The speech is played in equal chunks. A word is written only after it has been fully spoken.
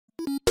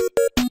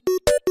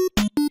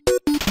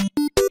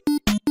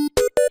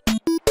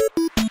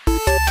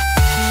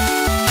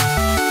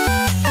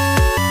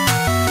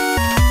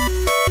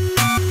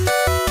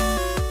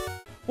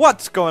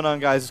What's going on,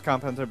 guys? It's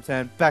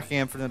Compound10 back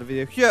again for another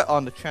video here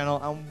on the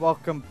channel, and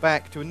welcome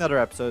back to another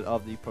episode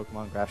of the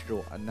Pokemon Grass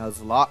Jewel and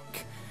Nuzlocke.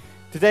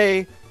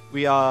 Today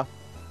we are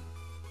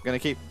gonna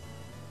keep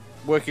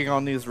working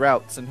on these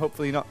routes and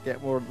hopefully not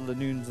get more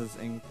Lanoons as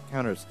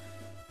encounters.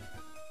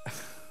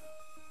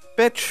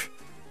 Bitch,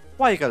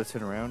 why you gotta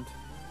turn around?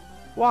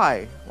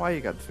 Why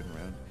you gotta turn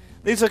around?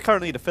 These are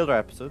currently the filler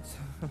episodes,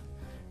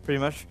 pretty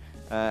much.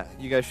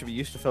 You guys should be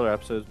used to filler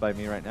episodes by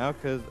me right now,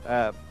 because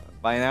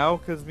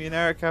me and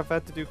Eric have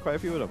had to do quite a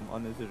few of them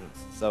on decisions.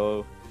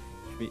 So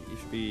you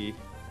should be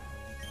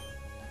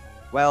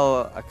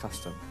well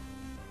accustomed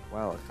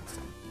to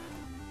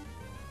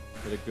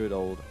the good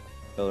old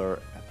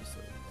filler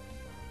episode.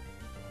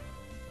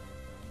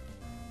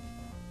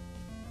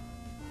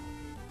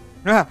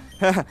 I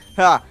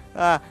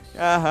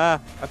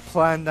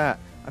planned that.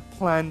 I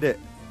planned it.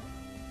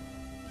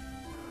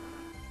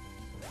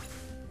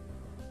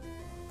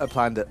 I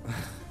planned it.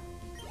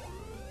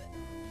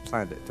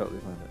 Planned it. Totally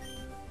planned it.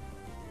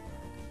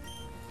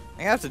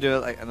 I have to do it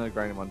like another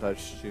grinding montage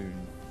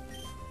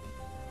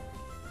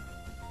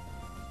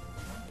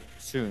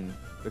soon,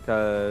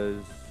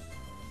 because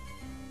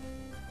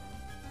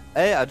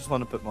A, I just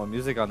want to put more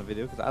music on the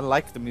video because I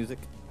like the music.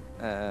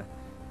 And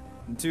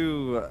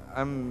 2,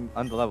 I'm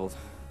underleveled.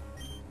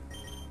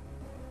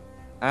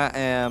 I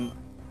am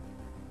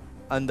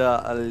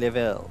under a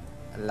leveled.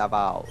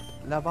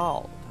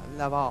 Levaldo.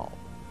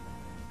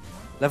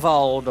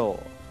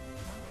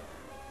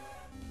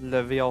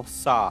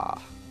 Leviosa.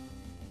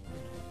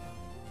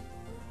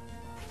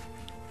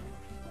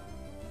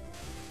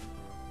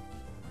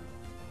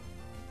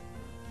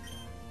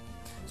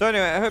 So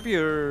anyway, I hope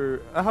you're.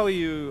 How are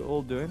you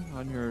all doing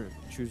on your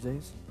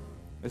Tuesdays?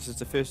 This is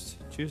the first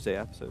Tuesday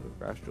episode of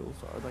Grass Jewel,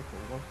 so I'd like to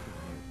welcome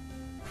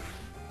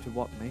you to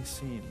what may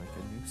seem like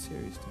a new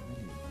series to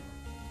many,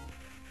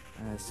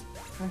 as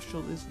Grass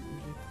Jewel isn't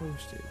usually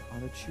posted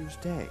on a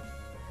Tuesday,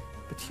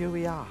 but here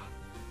we are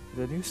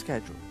with a new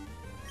schedule.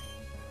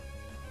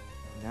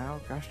 Now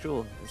Grass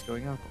Jewel is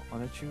going up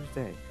on a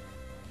Tuesday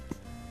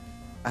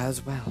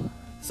as well.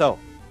 So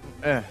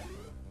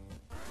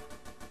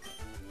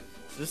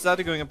this is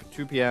either going up at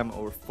 2 p.m.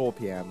 or 4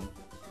 p.m.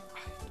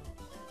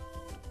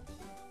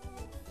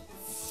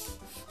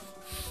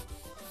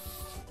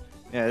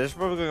 Yeah, this is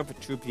probably going up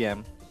at 2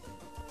 p.m.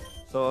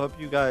 So I hope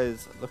you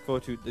guys look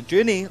forward to the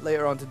journey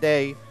later on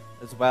today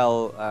as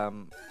well.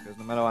 Because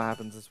no matter what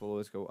happens, this will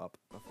always go up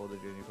before the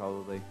journey,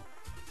 probably.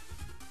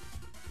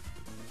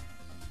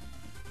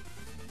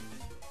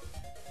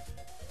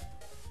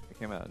 It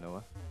came out of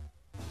nowhere.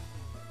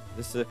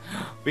 This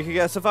we could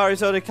get a Safari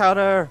Soda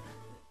counter.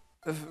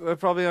 We're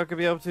probably not gonna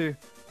be able to,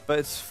 but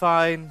it's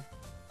fine.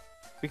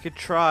 We could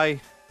try.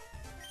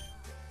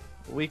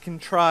 We can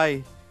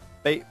try.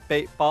 Bait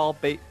ball,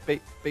 bait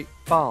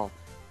ball.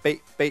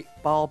 Bait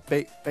ball,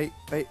 bait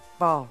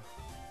ball.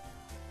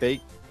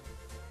 Bait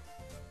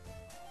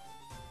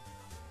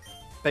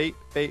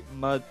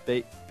mud,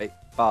 bait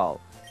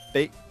ball.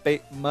 Bait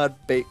mud,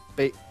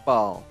 bait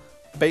ball.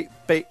 Bait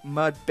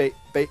mud, bait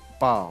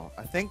ball.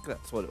 I think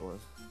that's what it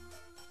was.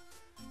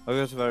 I'll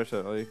go to Safari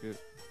Soda. Oh, you could.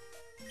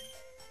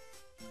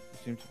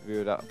 Seem to be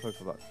without a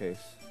Pokeblock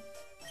case.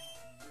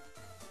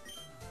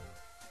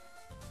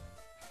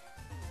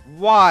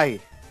 Why?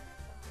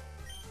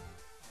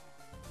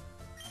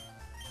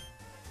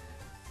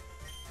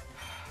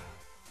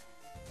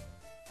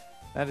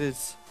 That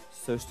is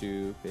so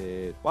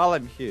stupid. While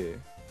I'm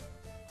here,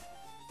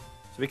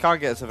 so we can't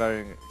get a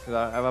Safari because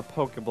I have a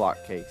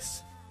Pokeblock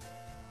case.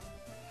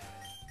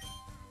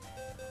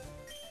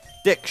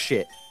 Dick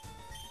shit.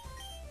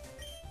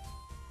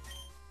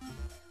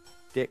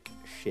 Dick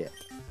shit.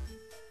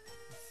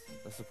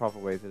 That's the proper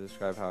way to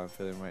describe how I'm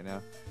feeling right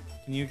now.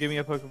 Can you give me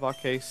a Pokeball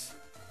case?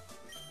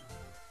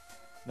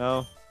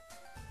 No?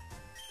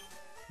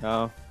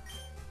 No?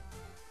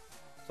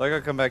 So I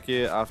gotta come back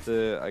here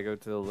after I go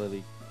to the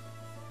Lily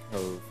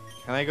Cove.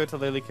 Can I go to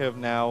Lily Cove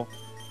now?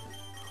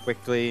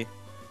 Quickly?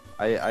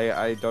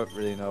 I don't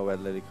really know where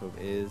Lily Cove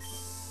is.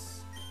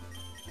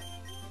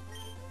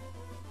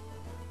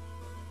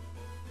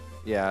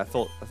 Yeah, I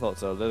thought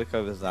so. Lily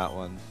Cove is that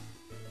one.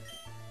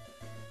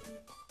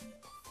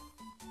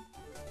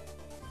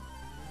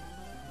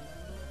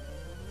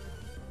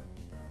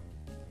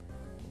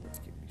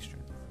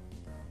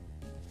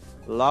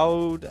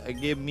 Loud,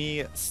 give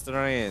me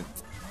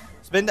strength.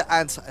 Spend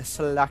and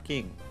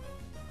slacking.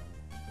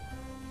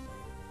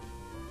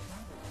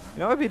 You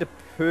know what would be the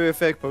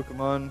perfect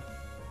Pokemon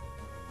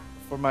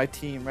for my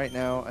team right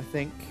now, I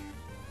think?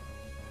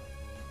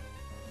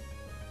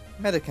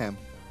 Medicam.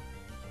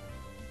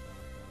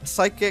 A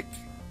psychic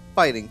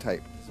fighting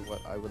type is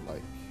what I would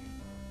like.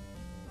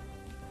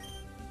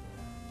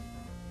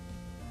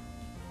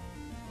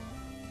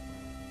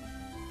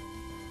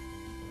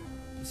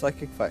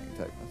 Psychic fighting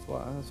type.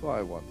 That's what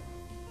I want.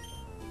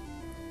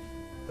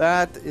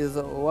 That is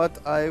what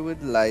I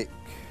would like.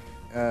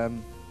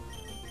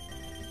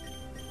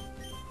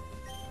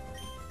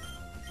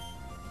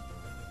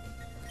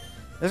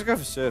 Let's go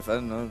for Surf. I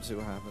don't know. Let's see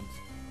what happens. 'Cause I have a Pokeblock case. No? No? So I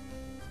gotta come back here after I go to the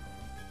Lily Cove. Can I go to Lily Cove now? Quickly? I thought so. Lily Cove is that one. Yeah, I thought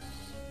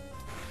so. Lily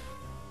Cove is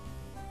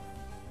that one.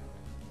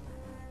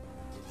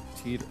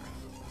 teeter.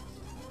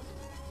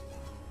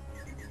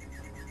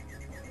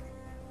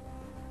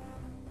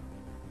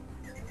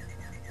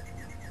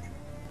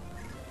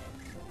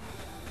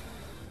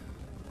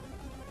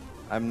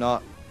 I'm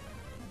not.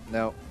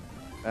 No.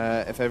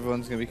 If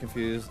everyone's gonna be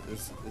confused,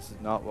 this is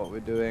not what we're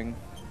doing.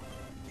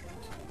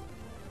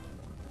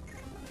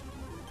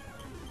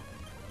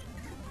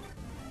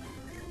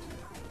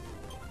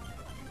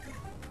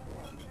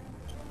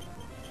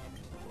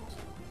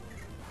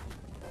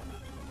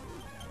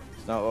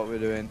 It's not what we're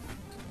doing.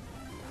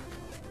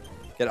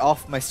 Get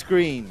off my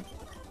screen.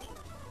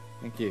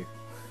 Thank you.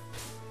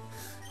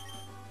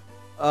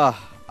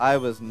 I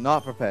was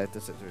not prepared to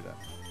sit through that.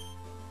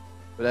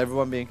 But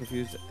everyone being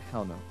confused,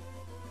 hell no.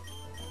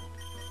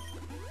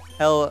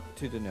 Hell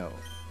to the no.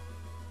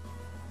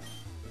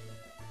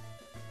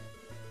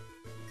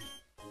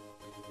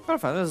 I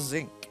found a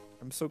zinc.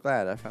 I'm so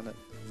glad I found a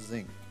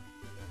zinc.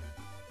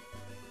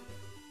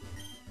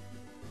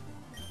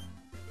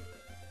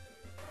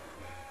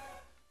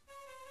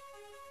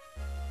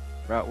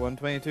 Route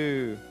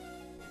 122.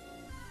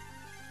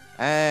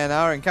 And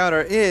our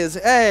encounter is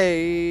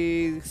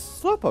a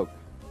Slowpoke.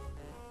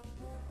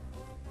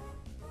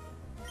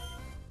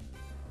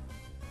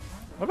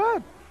 Not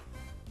bad.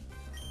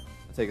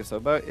 I'll take a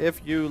Slowpoke.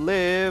 If you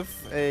live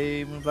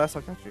a Moonblast,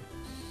 I'll catch you.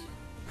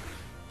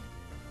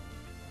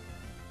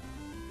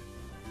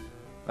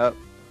 Oh.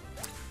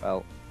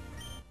 Well.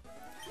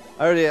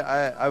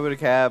 I would have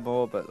cared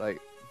more, but like,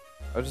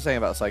 I was just saying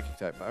about Psychic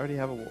type. I already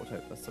have a Water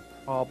type. That's the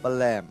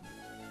problem.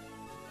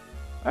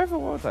 I have a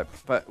Water type,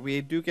 but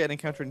we do get an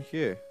encounter in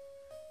here.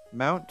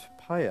 Mount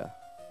Pyre.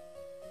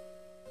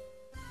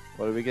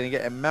 What are we going to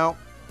get in Mount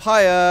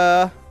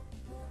Pyre?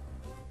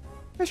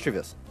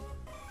 Mischievous.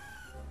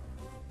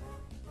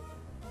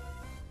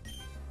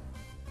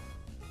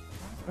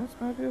 That's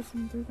Magius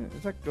and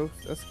is that Ghost?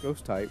 That's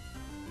Ghost type.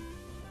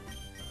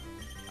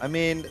 I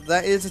mean,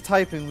 that is a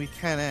typing we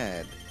can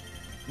add.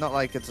 Not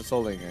like it's a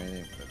Soul Link or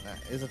anything, but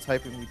that is a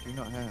typing we do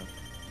not have.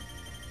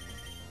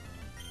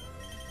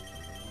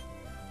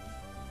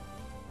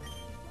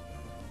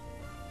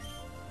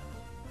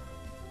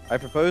 I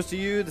propose to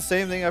you the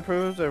same thing I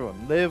propose to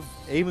everyone. Live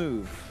a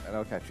move, and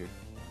I'll catch you.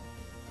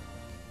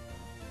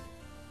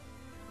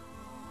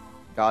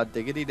 God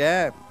diggity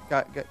damn.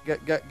 God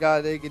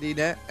diggity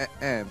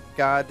damn.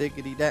 God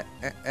diggity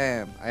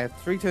damn. I have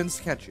 3 turns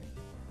to catch you.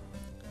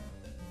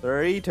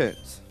 3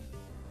 turns.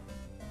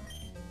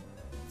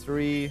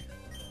 3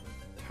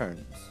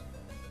 turns.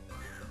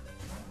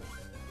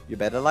 You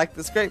better like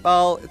this Great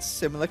Ball. It's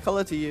similar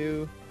color to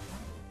you.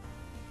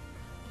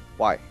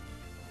 Why?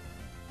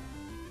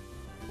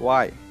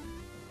 Why?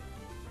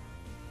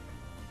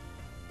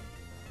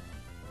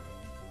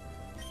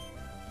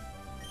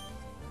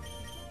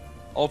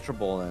 Ultra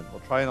Ball then. We'll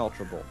try an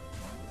Ultra Ball.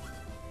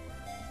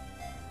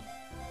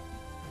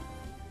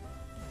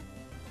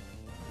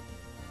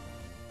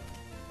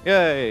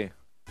 Yay!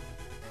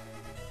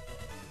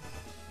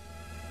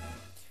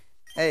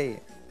 Hey!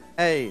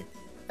 Hey!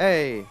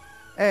 Hey!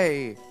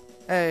 Hey!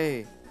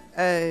 Hey!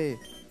 Hey!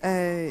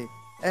 Hey!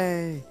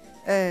 Hey!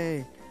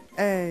 Hey!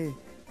 Hey!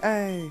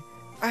 Hey!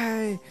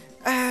 Ay,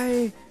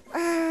 ay,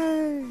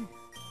 ay.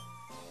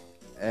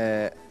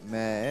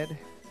 Mad.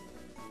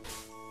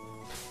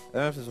 I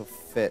don't know if this will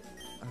fit.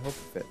 I hope it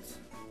fits.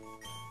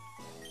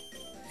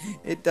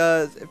 It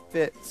does. It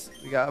fits.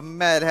 We got a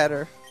Mad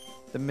Hatter,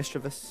 the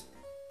mischievous.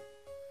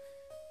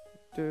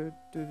 Do,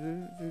 do,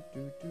 do, do,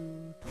 do,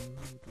 do,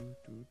 do,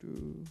 do,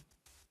 do.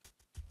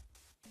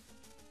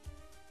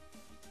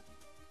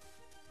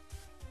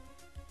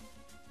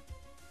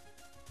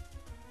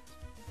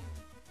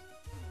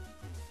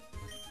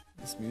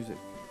 This music.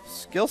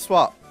 Skill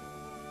swap.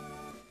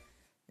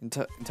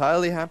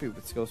 Entirely happy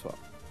with skill swap.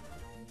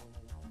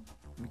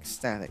 I'm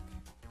ecstatic.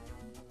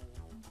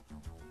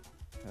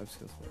 I have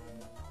skill swap.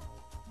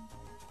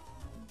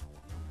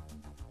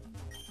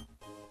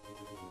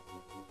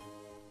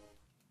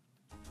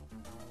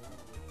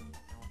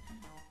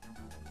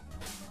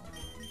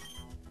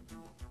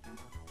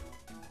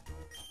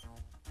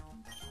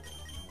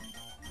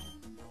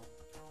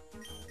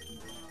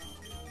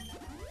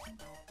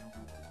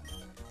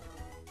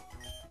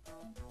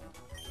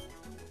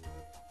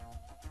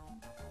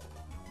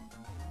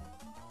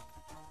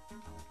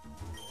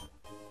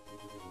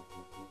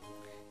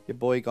 Your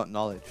boy got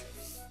knowledge.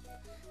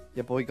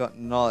 Your boy got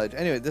knowledge.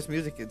 Anyway, this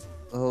music is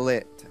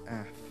lit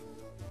af.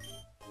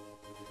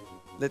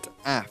 Lit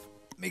af.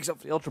 Makes up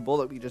for the Ultra Ball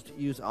that we just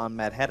used on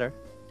Mad Hatter.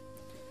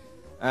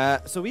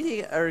 So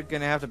we are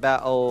gonna have to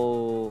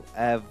battle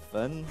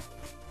Evan.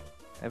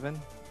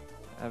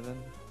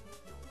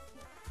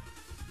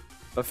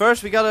 But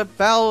first we gotta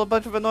battle a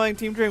bunch of annoying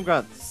Team Dream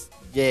Grunts.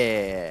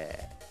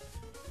 Yeah.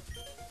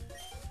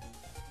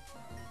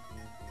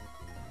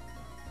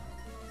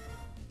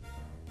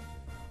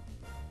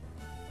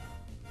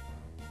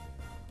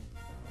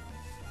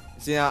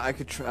 See, now I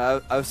could try.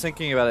 I was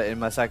thinking about it in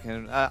my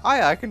second.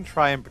 I can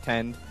try and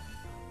pretend.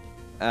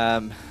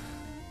 I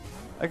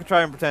could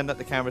try and pretend that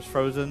the camera's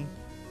frozen.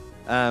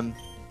 But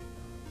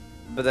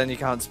then you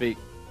can't speak.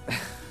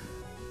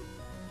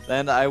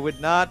 then I would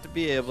not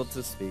be able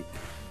to speak.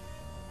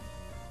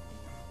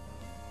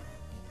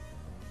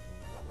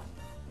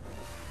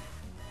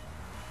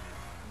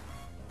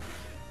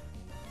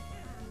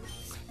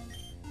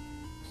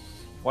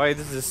 Why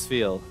does this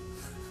feel?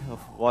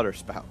 Water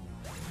spout.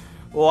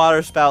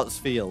 Water spouts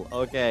feel.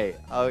 Okay,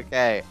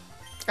 okay.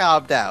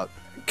 Calm down.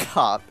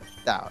 Calm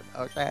down,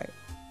 okay?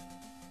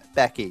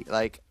 Becky,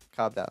 like,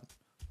 calm down.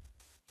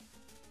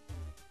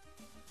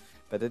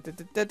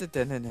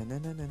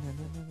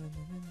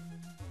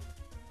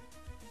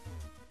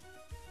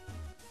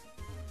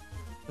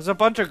 There's a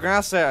bunch of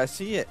grass there, I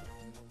see it.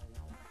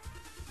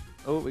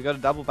 Oh, we got a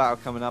double battle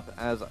coming up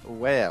as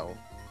well.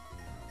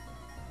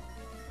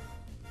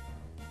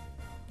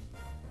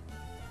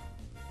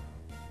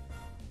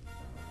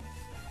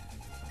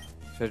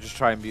 Should I just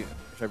try and be,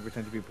 should I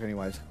pretend to be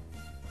Pennywise?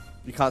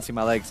 You can't see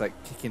my legs like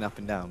kicking up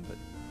and down, but.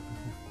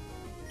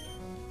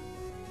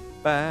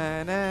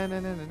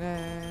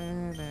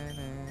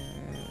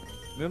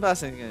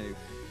 Moonblast ain't gonna do.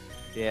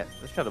 Yeah,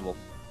 that's credible.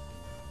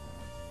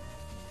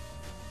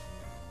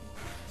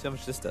 See how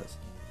much this does.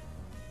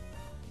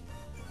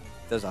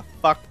 Does a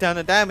fuck ton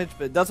of damage,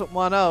 but it doesn't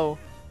 1-0.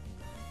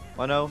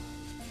 1-0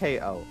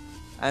 KO.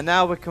 And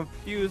now we're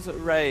confused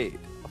raid.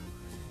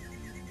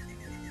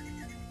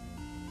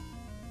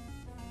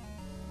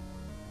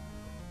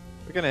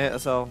 We're gonna hit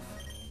ourselves.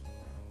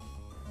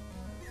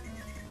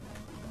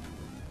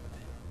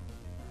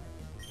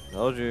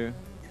 Told you.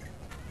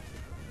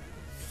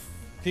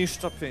 Can you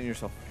stop hitting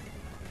yourself?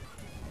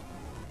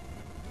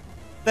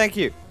 Thank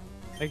you.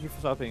 Thank you for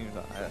stopping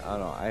yourself. I don't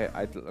know.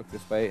 I looked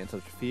this way in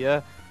such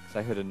fear because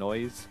I heard a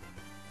noise.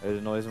 I heard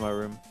a noise in my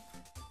room.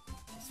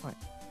 It's fine.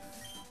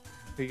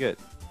 We good.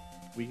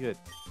 We good.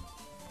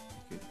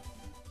 We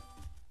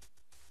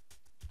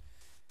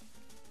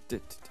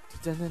good.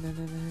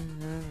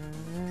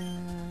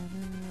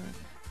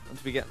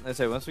 Once we get, let's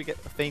say, once we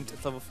get the feint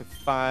at level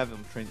 55, and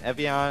we train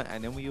Evian,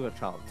 and then we will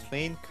try to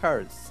train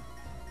Kerhs.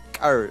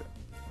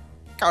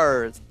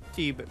 Kerhs.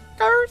 Team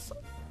Kerhs.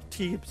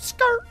 Team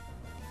Skirt.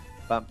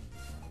 Bump.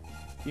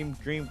 Team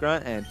Dream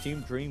Grunt and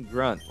Team Dream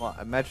Grunt. What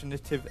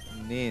imaginative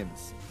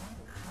names.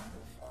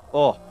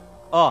 Oh,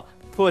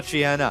 poor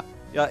Chiana.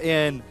 You're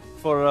in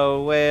for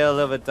a whale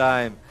of a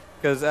time.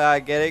 Cause I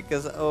get it,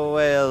 cause a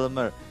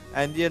whale.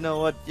 And you know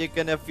what? You're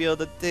gonna feel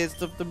the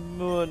taste of the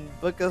moon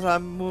because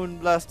I'm moon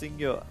blasting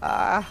you.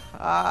 Well,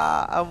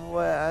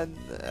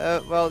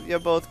 you're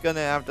both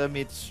gonna have to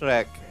meet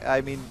Shrek. I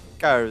mean,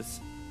 Kerhs.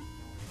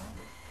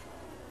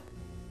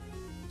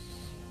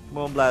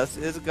 Moonblast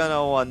is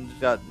gonna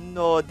one-shot,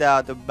 no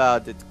doubt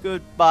about it.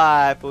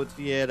 Goodbye,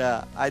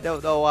 Potiera. I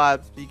don't know why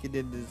I'm speaking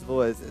in this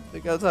voice. It's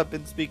because I've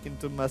been speaking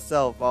to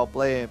myself while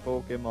playing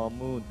Pokemon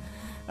Moon.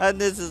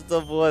 And this is the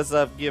voice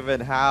I've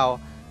given How.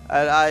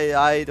 And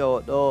I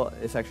don't know.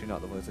 It's actually not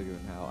the voice I've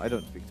given How. I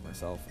don't speak to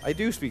myself. I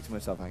do speak to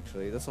myself,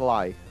 actually. That's a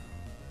lie.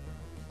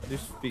 I do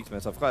speak to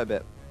myself quite a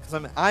bit.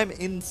 Because I'm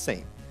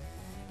insane.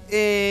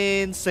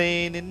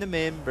 Insane in the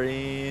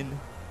membrane.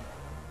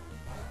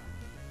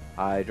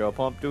 Hydro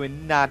pump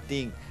doing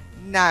nothing.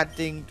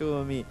 Nothing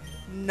to me.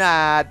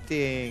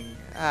 Nothing.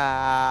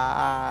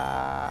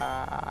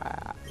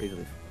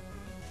 Relief.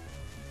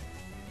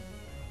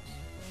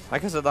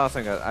 Like I said last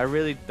time, guys, I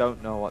really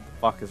don't know what the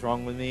fuck is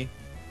wrong with me.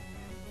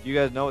 If you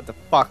guys know what the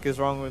fuck is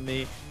wrong with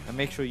me, and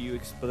make sure you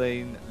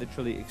explain,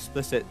 literally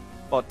explicit,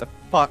 what the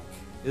fuck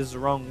is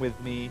wrong with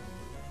me.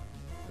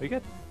 Are we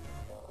good?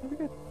 Are we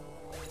good?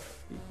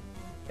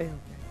 Okay.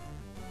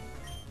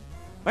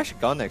 I'm actually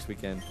gone next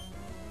weekend.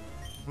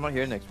 I'm not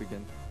here next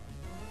weekend.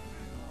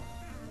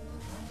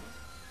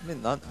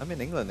 I'm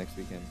in England next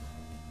weekend.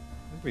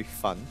 It'll be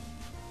fun.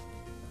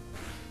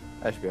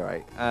 That should be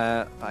alright.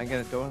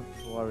 Don't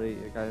worry,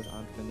 you guys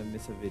aren't gonna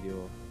miss a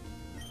video.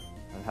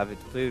 I'll have it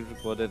fully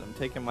recorded. I'm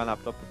taking my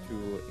laptop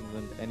to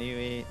England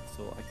anyway,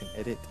 so I can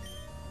edit.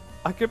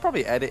 I could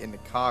probably edit in the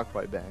car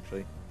quite a bit,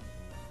 actually.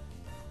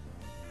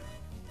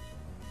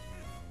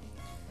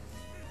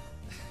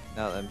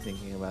 Now that I'm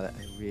thinking about it,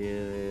 I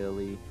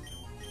really...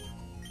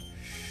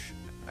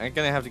 I'm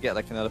gonna have to get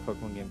like another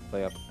Pokemon game to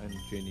play up and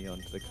journey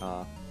onto the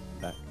car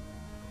back.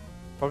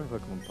 Probably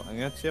Pokemon. I'm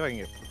gonna see if I can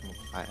get Pokemon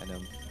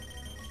Platinum.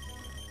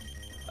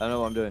 I don't know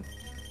what I'm doing.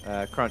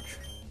 Crunch.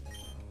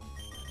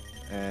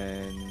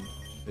 And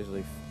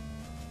Leaf.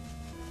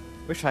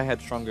 Wish I had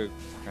stronger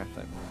Grass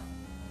type.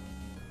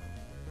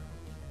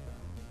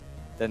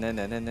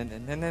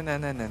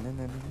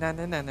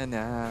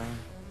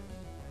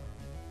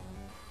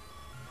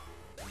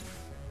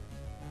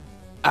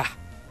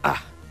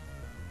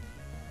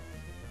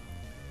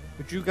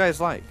 Would you guys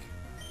like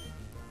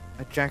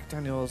a Jack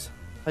Daniels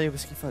Honey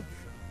Whiskey Fudge?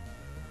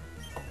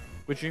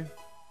 Would you?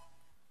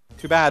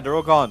 Too bad, they're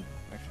all gone.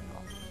 Actually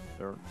not.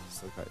 They're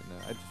still quite in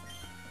there. I just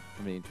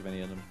haven't eaten too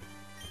many of them.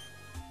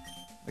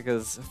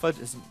 Because fudge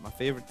isn't my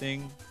favorite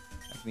thing.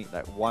 I can eat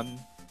like one,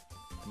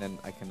 and then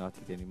I cannot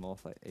eat any more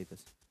if I ate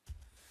this.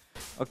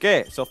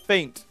 Okay, so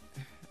feint.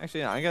 Actually,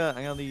 yeah, I'm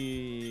gonna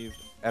leave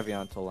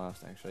Evian till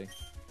last. Actually,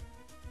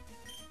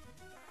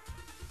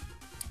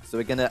 So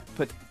we're gonna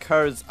put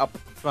Kerhs up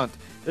front.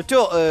 The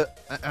two,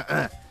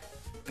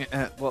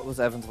 what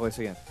was Evan's voice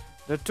again?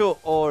 The two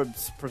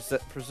orbs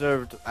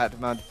preserved at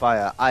Mount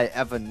Fire. I,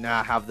 Evan,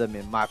 now have them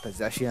in my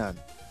possession.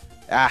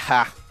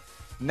 Aha!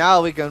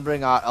 Now we can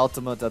bring our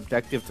ultimate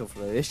objective to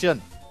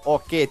fruition.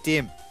 Okay,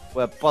 team,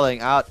 we're pulling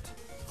out.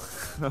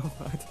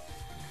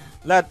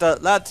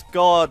 Let's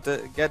go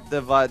to get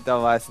the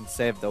device and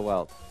save the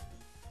world.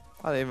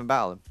 I didn't even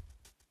battle him.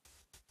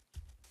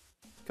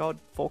 God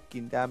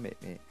fucking damn it,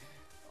 mate.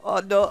 Oh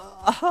no!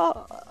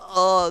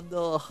 Oh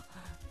no!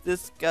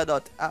 This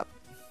cannot happen.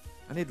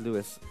 I need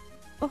Lewis.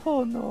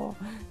 Oh no!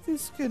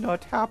 This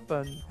cannot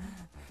happen.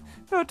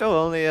 Not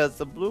only has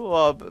the blue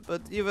orb,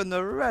 but even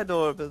the red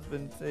orb has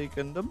been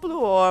taken. The blue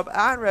orb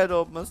and red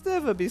orb must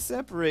never be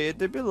separated.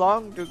 They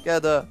belong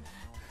together.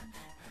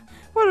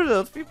 What are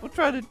those people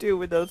trying to do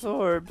with those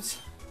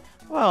orbs?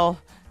 Well,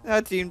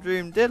 that Team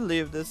Dream did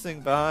leave this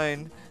thing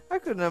behind. I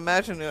couldn't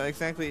imagine what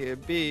exactly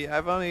it'd be.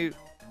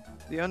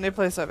 The only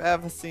place I've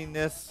ever seen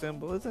this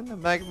symbol is in the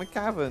magma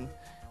cavern.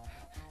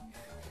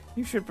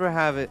 You should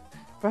have it.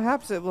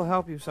 Perhaps it will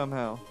help you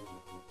somehow.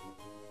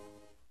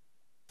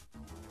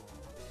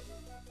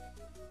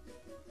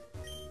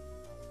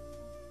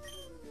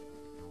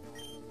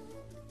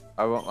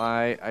 I won't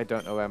lie, I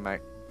don't know where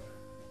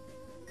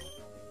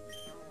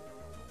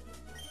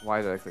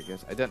Why did I click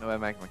this? I don't know where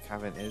magma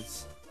cavern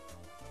is.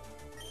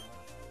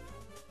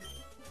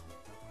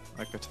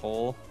 Like at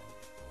all.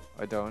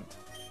 I don't.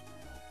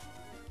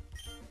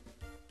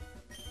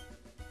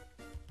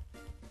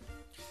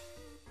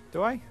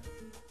 Do I?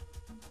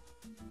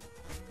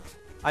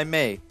 I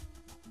may.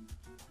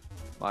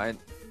 Mine.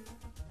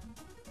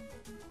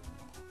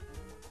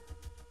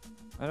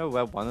 I know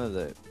where one of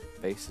the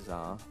bases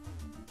are.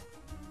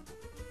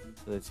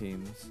 For the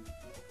teams.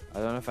 I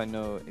don't know if I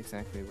know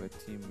exactly where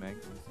Team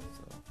Magnus is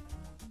though.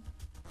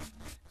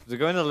 They're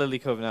going to Lily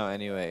Cove now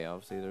anyway.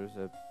 Obviously there's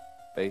a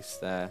base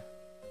there.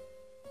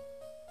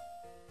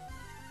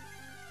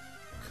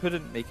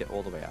 Couldn't make it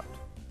all the way out.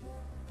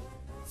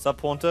 Sup,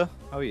 Haunter?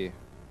 How are you?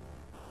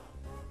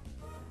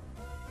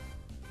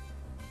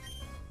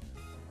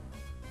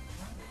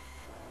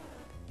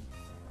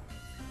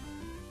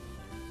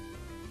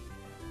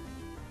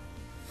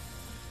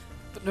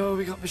 But no,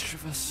 we got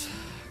Mischievous.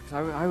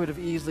 I would have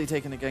easily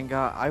taken a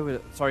Gengar.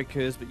 Sorry,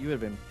 Kerhs, but you would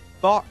have been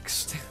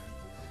boxed.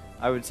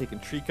 I would have taken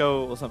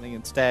Trico or something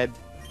instead.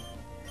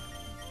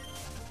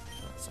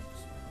 That sucks.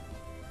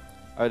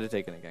 I would have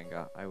taken a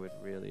Gengar. I would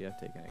really have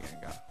taken a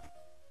Gengar.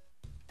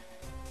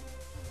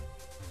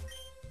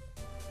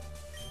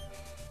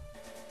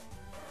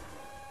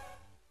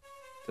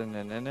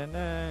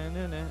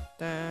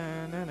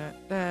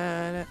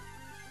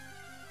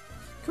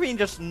 Can we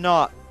just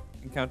not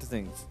encounter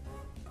things?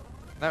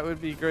 That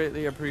would be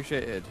greatly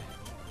appreciated.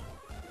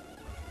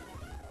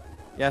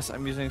 Yes,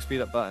 I'm using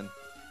speed up button.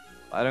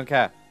 I don't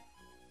care.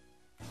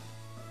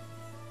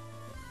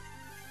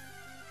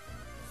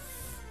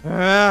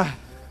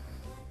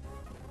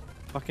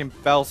 Fucking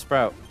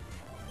Bellsprout.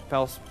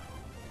 Bell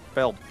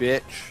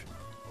bitch.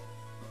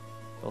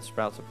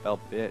 Bellsprout's a bell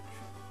bitch.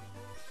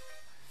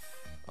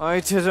 I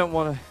didn't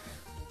want to.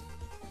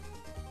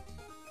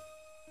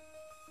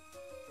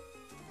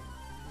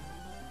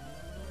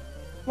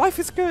 Life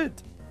is good.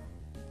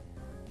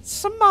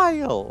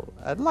 Smile,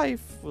 and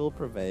life will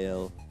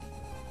prevail.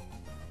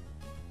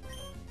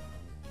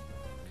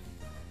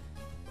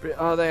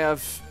 Oh, they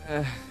have.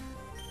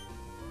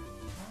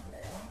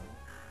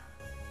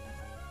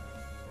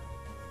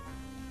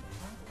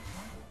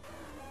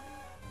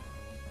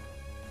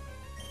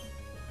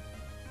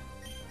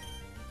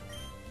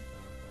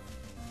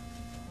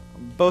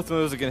 Both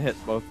moves are gonna hit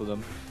both of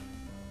them.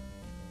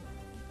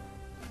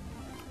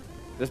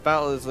 This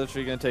battle is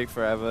literally gonna take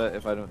forever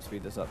if I don't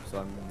speed this up, so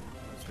I'm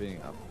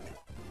speeding up.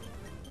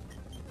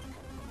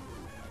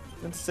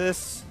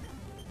 Insist.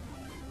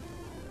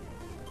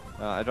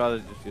 I'd rather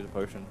just use a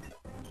potion.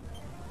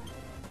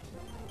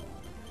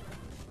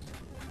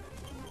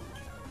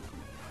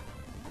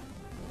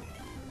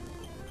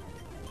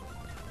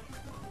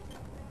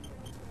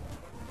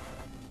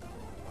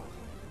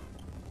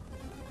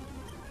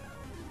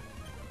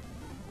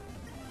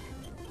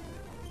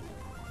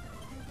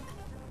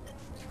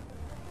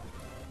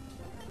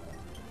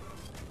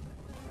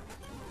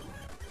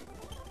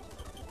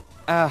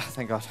 Ah,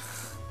 thank God.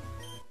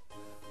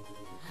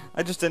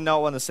 I just did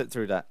not want to sit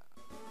through that.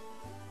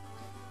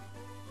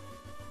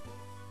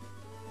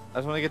 I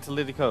just want to get to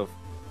Lily Cove.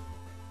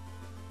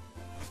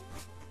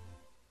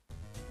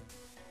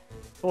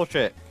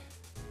 Bullshit.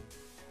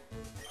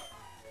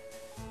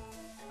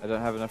 I don't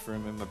have enough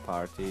room in my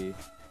party.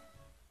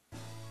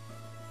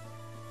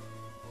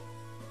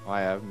 Oh,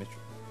 I have Mitchell.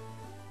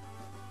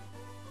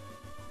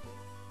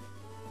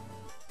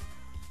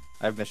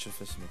 I have Mitchell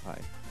Fist in my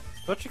party.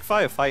 Electric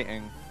Fire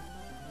fighting.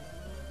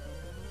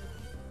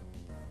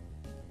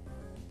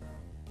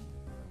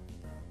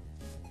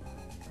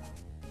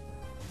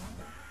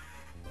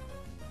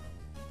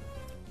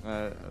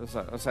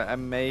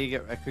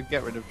 I could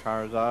get rid of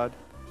Charizard,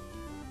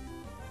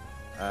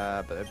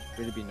 but there'd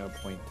really be no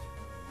point.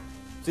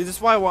 See, this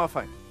is why I want to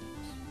fight.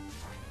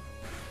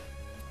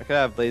 I could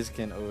have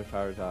Blaziken over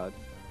Charizard.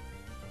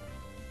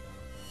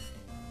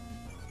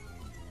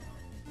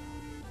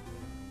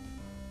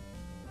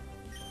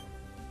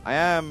 I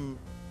am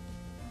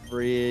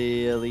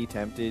really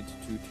tempted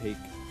to take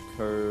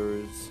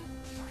Kerhs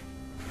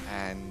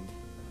and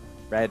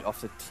Red off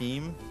the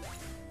team.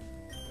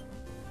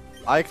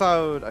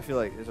 iCloud, I feel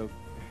like is okay.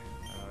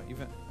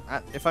 Even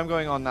if I'm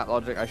going on that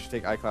logic, I should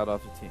take iCloud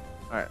off the team.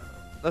 All right,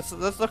 let's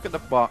look at the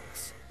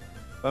box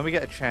when we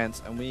get a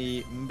chance, and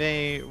we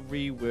may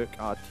rework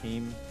our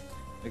team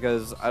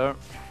because I don't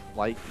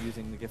like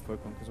using the gift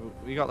Pokemon because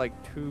we got like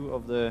 2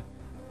 of the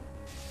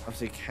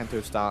obviously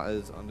Kanto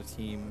starters on the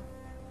team,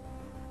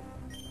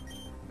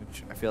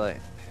 which I feel like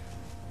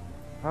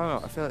I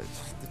don't know. I feel like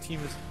the team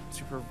is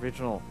super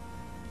original.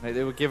 Like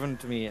they were given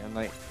to me, and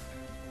like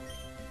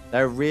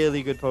they're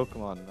really good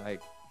Pokemon.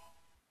 Like.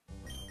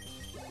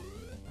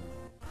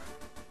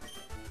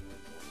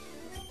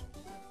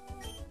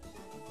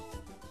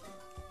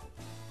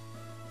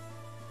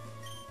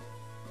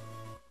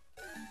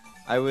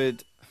 I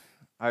would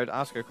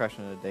ask a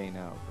question a day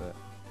now, but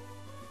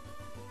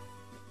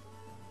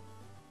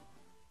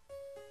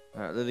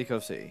alright, Lily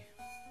Cove City.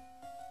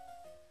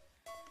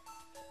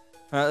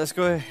 Alright, let's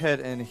go ahead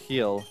and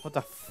heal. What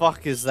the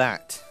fuck is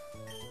that?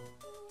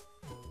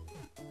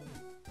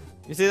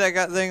 You see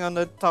that thing on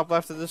the top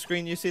left of the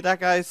screen? You see that,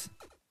 guys?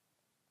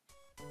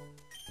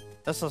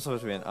 That's not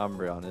supposed to be an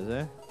Umbreon, is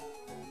it?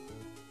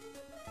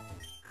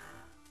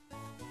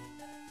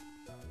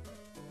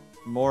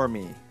 More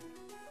me.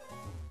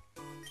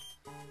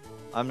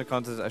 I'm the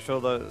contest. I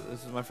showed that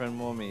this is my friend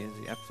Mormy. Is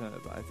he absent?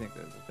 But I think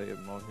there's a bit of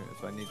more here,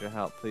 so I need your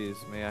help, please.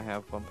 May I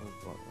have one?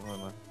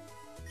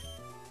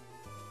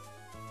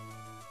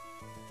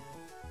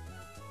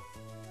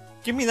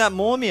 Give me that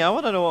Mormy. I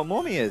want to know what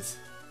Mormy is.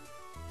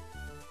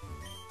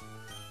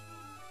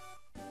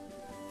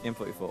 Game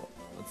 44.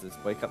 What's this?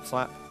 Wake up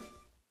slap?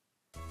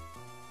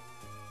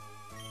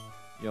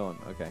 Yawn.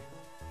 Okay.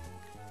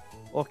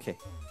 Okay.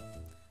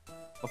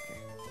 Okay.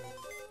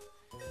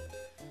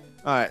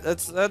 All right,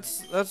 let's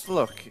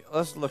look.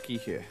 Let's looky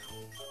here.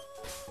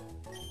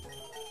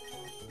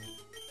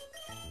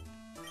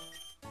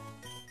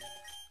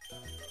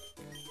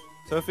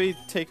 So if we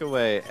take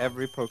away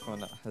every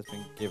Pokemon that has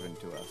been given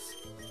to us,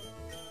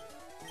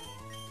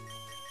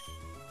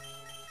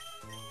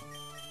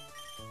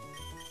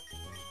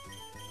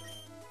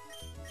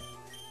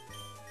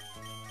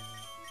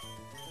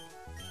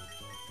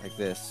 like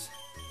this.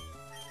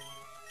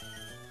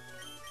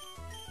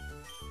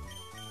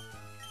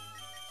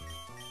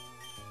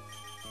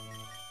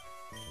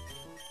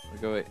 We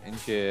go in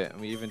here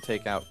and we even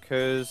take out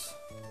Kerhs.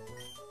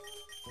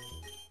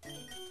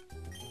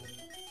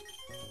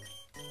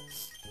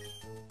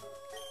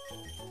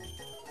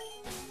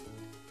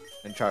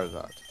 And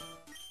Charizard.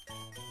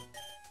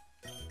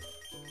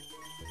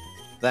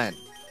 Then,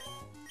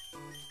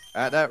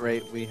 at that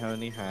rate, we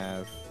only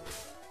have...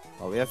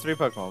 Well, we have 3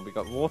 Pokemon. We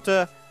got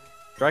Water,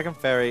 Dragon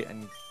Fairy,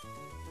 and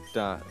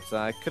Dark. So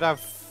I could have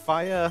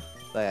Fire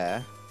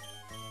there.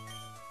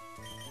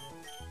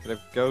 Could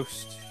have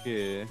Ghost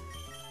here.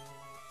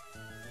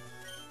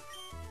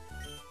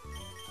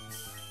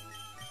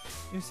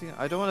 You see,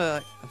 I don't want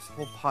like, a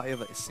whole party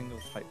of like a single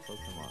type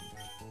Pokemon.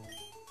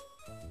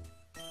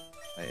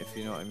 Like, if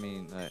you know what I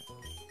mean. Like,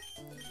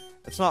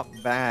 it's not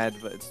bad,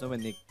 but it's nowhere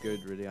near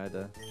good really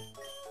either.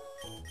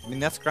 I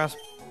mean, that's grass.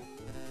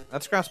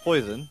 That's grass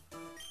poison.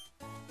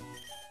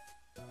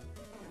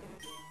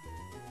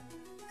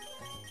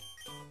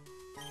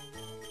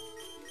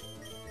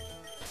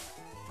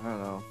 I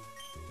don't know.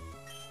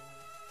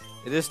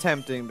 It is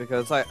tempting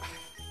because like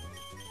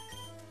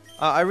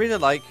I really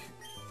like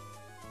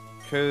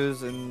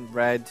Kerhs and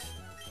Red,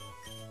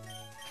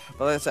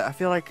 but like I said, I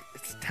feel like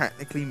it's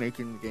technically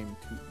making the game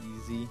too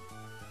easy.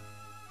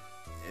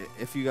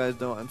 If you guys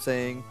know what I'm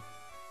saying,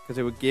 because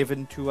they were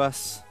given to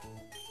us.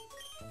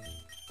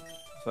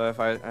 So if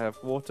I have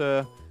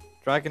Water,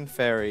 Dragon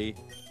Fairy,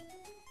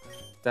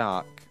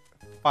 Dark,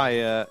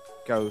 Fire,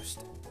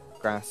 Ghost,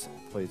 Grass,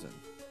 Poison.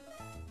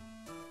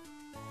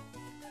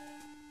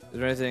 Is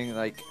there anything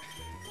like...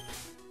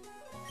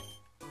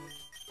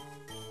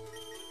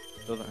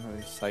 Still don't have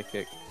any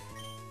Psychic.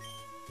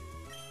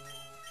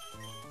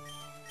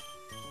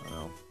 I don't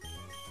know.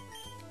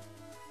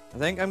 I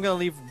think I'm going to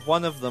leave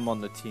one of them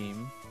on the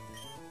team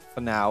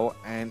for now,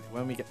 and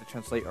when we get the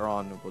chance later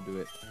on, we'll do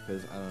it,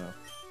 because I don't know.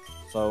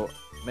 So,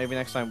 maybe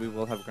next time we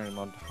will have a grand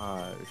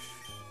montage.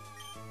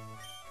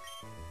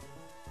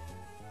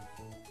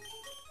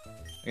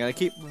 I'm going to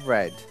keep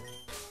Red.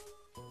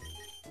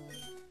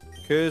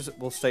 Kerhs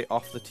will stay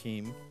off the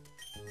team,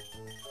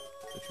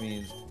 which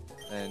means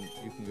then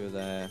you can go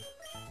there.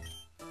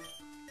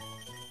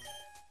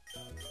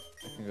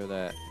 I can go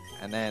there,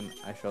 and then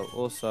I shall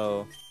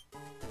also...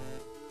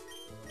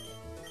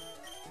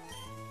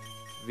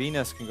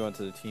 Venus can go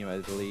into the team, I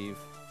believe.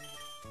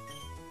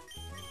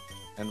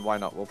 And why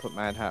not? We'll put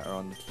Mad Hatter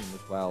on the team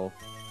as well.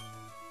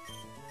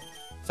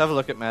 Let's have a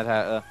look at Mad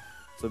Hatter.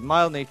 So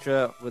mild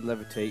nature with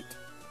levitate.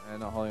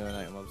 not holding an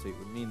item obviously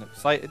would mean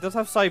that it does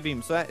have side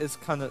beam, so that is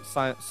kind of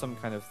some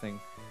kind of thing.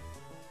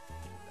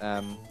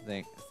 And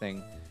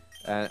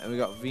we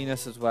got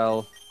Venus as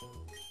well.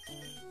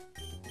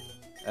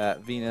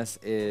 Venus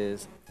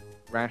is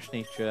rash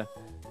nature,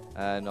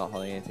 not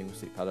holding anything with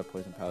sleep powder,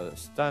 poison powder,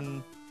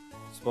 stun,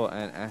 sport,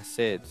 and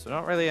acid. So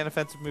not really an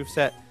offensive move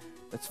set.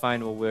 That's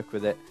fine. We'll work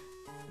with it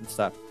and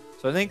stuff.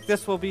 So I think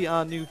this will be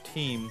our new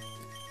team,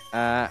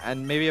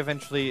 and maybe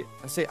eventually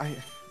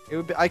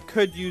I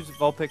could use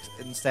Vulpix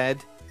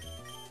instead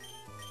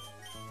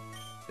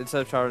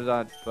of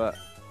Charizard, but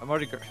I'm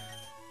already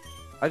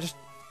I'm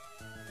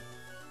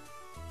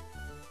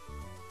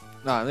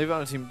leaving it on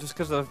the team just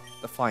because of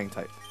the flying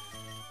type.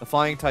 The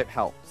flying type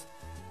helps.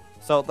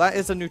 So that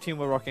is a new team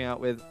we're rocking out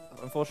with.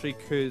 Unfortunately,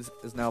 Kerhs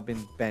has now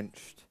been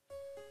benched.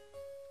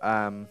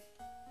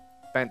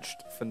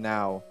 Benched for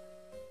now,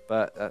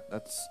 but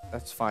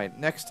that's fine.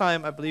 Next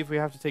time, I believe we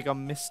have to take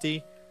on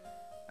Misty.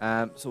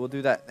 So we'll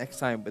do that next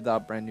time with our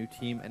brand new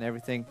team and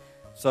everything.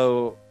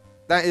 So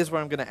that is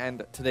where I'm going to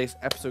end today's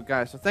episode,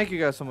 guys. So thank you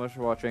guys so much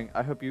for watching.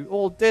 I hope you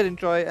all did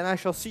enjoy, and I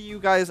shall see you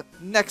guys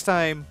next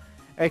time,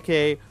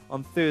 aka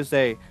on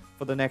Thursday,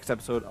 for the next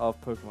episode of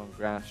Pokemon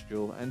Grass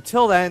Jewel.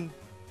 Until then,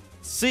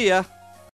 see ya!